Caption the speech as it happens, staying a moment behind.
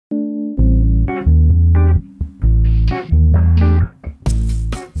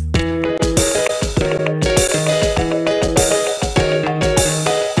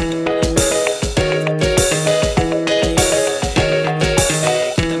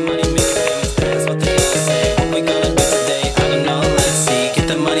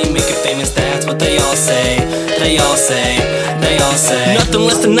say, they all say, they all say. Nothing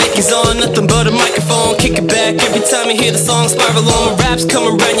less than Nike's on, nothing but a microphone. Kick it back every time you hear the song spiral on. My raps come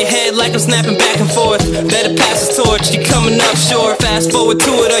around your head like I'm snapping back and forth. Better pass the torch, you're coming up short. Fast forward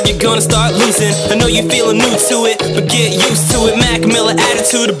to it or you're gonna start losing. I know you're feeling new to it, but get used to it. Mac Miller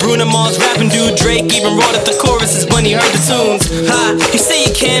attitude, a Bruno Mars rapping dude. Drake even wrote up the choruses when he heard the tunes. Ha, you say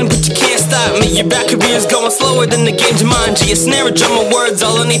you can, but you can't stop me. Your rap career's going slower than the game Jumanji. A snare, a drum, my words,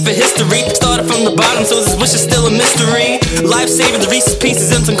 all I need for history. Started from the bottom, so this wish is still a mystery. Lifesaver, the Reese's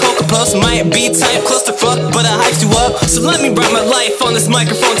Pieces and some Cocoa Puffs. Might be type clusterfuck, but I hyped you up. So let me write my life on this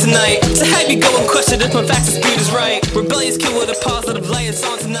microphone tonight. So have you go and question if my facts and speed is right. Rebellious kid with a positive light, it's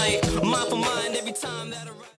on tonight. A mindful mind every time that I write.